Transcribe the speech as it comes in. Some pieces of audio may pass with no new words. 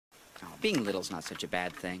Being little's not such a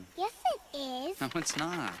bad thing. Yes, it is. No, it's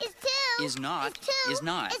not. It's two. Is not. It's two. Is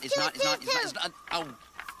not. It's Is two. not. It's Is not. two. Is not. Is not. Oh.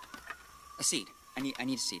 A seed. I need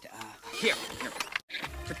a seed. Here.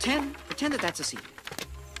 Pretend that that's a seed.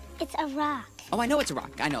 It's a rock. Oh, I know it's a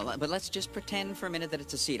rock. I know. But let's just pretend for a minute that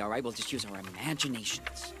it's a seed, all right? We'll just use our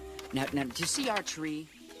imaginations. Now, do you see our tree?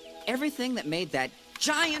 Everything that made that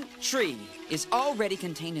giant tree is already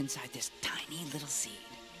contained inside this tiny little seed.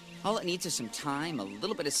 All it needs is some time, a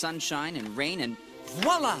little bit of sunshine and rain, and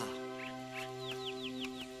voila!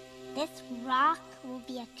 This rock will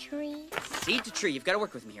be a tree. Seed to tree. You've got to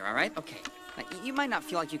work with me here, all right? Okay. Now, you might not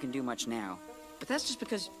feel like you can do much now, but that's just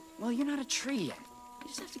because, well, you're not a tree yet. You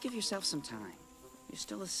just have to give yourself some time. You're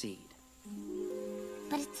still a seed.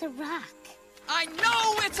 But it's a rock. I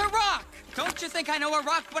know it's a rock! Don't you think I know a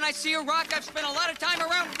rock when I see a rock? I've spent a lot of time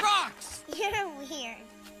around rocks! You're weird.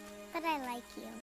 But I like you.